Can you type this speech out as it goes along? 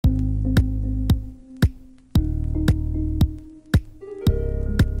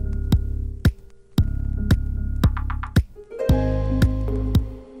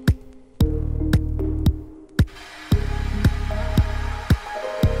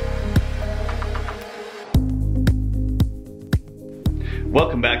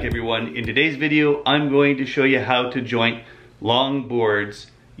Welcome back everyone. In today's video, I'm going to show you how to joint long boards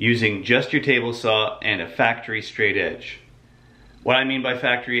using just your table saw and a factory straight edge. What I mean by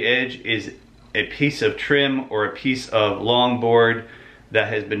factory edge is a piece of trim or a piece of long board that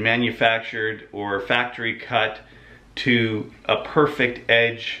has been manufactured or factory cut to a perfect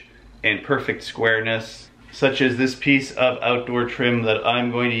edge and perfect squareness, such as this piece of outdoor trim that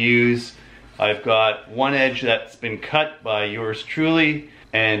I'm going to use. I've got one edge that's been cut by yours truly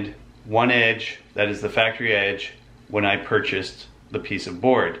and one edge that is the factory edge when I purchased the piece of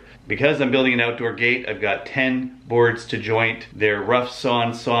board. Because I'm building an outdoor gate, I've got 10 boards to joint. They're rough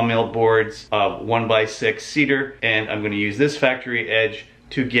sawn sawmill boards of 1x6 cedar, and I'm going to use this factory edge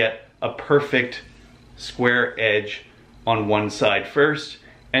to get a perfect square edge on one side first,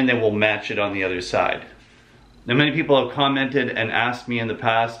 and then we'll match it on the other side. Now, many people have commented and asked me in the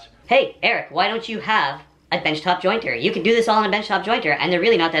past, "Hey, Eric, why don't you have a benchtop jointer? You can do this all in a benchtop jointer, and they're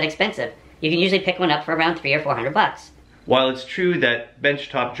really not that expensive. You can usually pick one up for around $300 or $400. While it's true that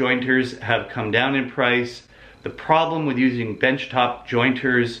benchtop jointers have come down in price, the problem with using benchtop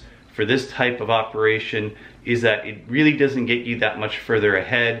jointers for this type of operation is that it really doesn't get you that much further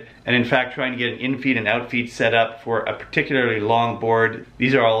ahead. And in fact, trying to get an in-feed and out-feed set up for a particularly long board,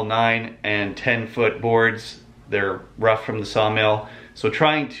 these are all 9 and 10 foot boards. They're rough from the sawmill. So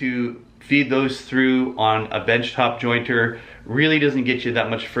trying to feed those through on a benchtop jointer really doesn't get you that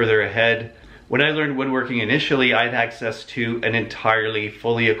much further ahead. When I learned woodworking initially, I had access to an entirely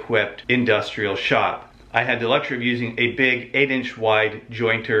fully equipped industrial shop. I had the luxury of using a big 8-inch wide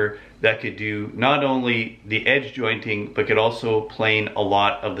jointer that could do not only the edge jointing, but could also plane a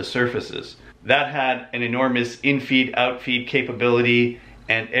lot of the surfaces. That had an enormous in-feed, out-feed capability,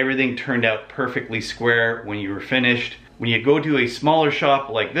 and everything turned out perfectly square when you were finished. When you go to a smaller shop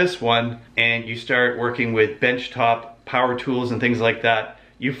like this one, and you start working with benchtop power tools and things like that,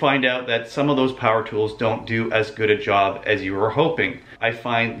 you find out that some of those power tools don't do as good a job as you were hoping. I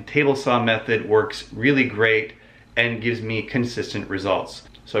find the table saw method works really great and gives me consistent results.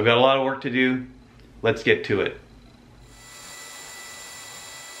 So I've got a lot of work to do. Let's get to it.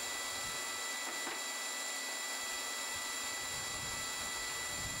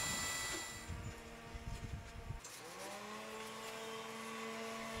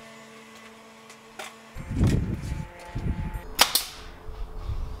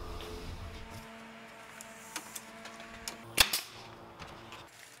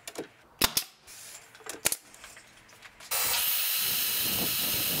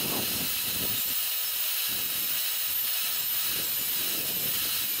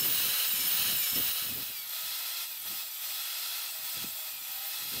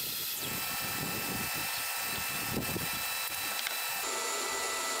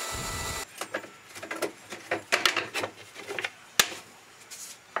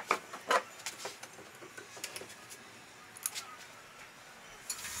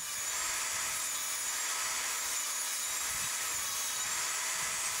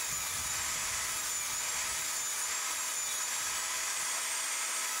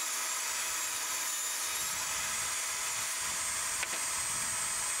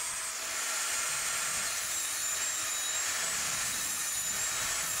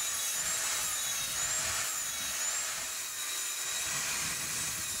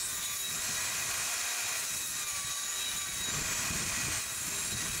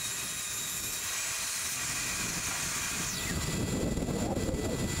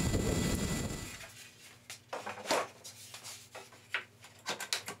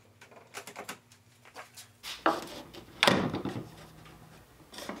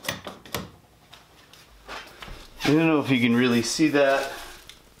 I don't know if you can really see that.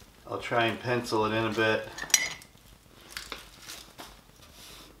 I'll try and pencil it in a bit.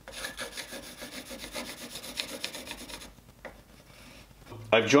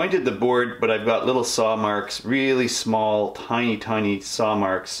 I've jointed the board, but I've got little saw marks, really small, tiny saw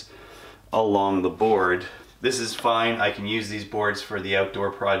marks along the board. This is fine. I can use these boards for the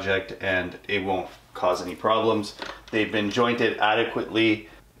outdoor project and it won't cause any problems. They've been jointed adequately.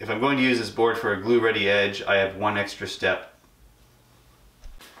 If I'm going to use this board for a glue-ready edge, I have one extra step.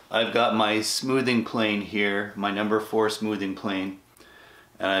 I've got my smoothing plane here, my number 4 smoothing plane,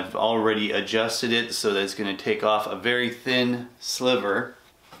 and I've already adjusted it so that it's going to take off a very thin sliver.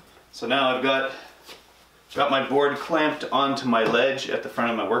 So now I've got my board clamped onto my ledge at the front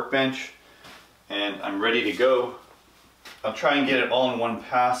of my workbench, and I'm ready to go. I'll try and get it all in one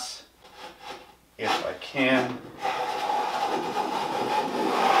pass if I can.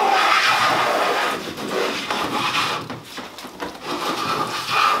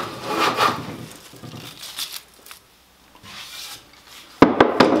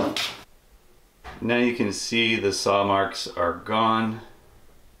 Now you can see the saw marks are gone.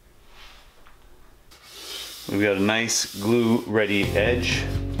 We've got a nice glue ready edge.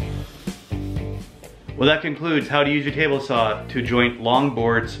 Well, that concludes how to use your table saw to joint long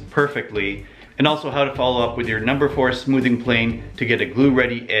boards perfectly, and also how to follow up with your number 4 smoothing plane to get a glue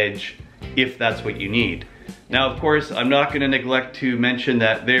ready edge if that's what you need. Now, of course, I'm not going to neglect to mention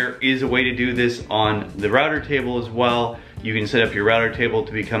that there is a way to do this on the router table as well. You can set up your router table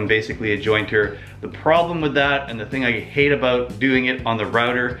to become basically a jointer. The problem with that, and the thing I hate about doing it on the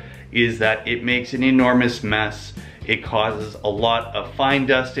router, is that it makes an enormous mess. It causes a lot of fine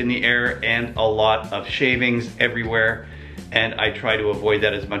dust in the air and a lot of shavings everywhere, and I try to avoid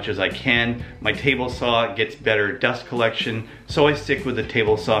that as much as I can. My table saw gets better dust collection, so I stick with the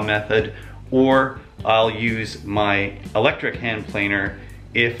table saw method, or I'll use my electric hand planer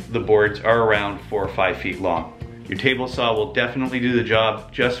if the boards are around 4 or 5 feet long. Your table saw will definitely do the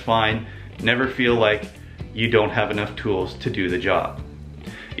job just fine. Never feel like you don't have enough tools to do the job.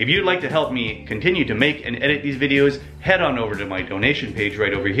 If you'd like to help me continue to make and edit these videos, head on over to my donation page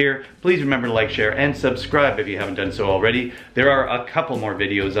right over here. Please remember to like, share, and subscribe if you haven't done so already. There are a couple more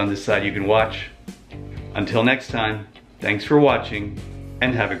videos on this side you can watch. Until next time, thanks for watching,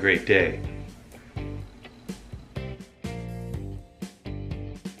 and have a great day.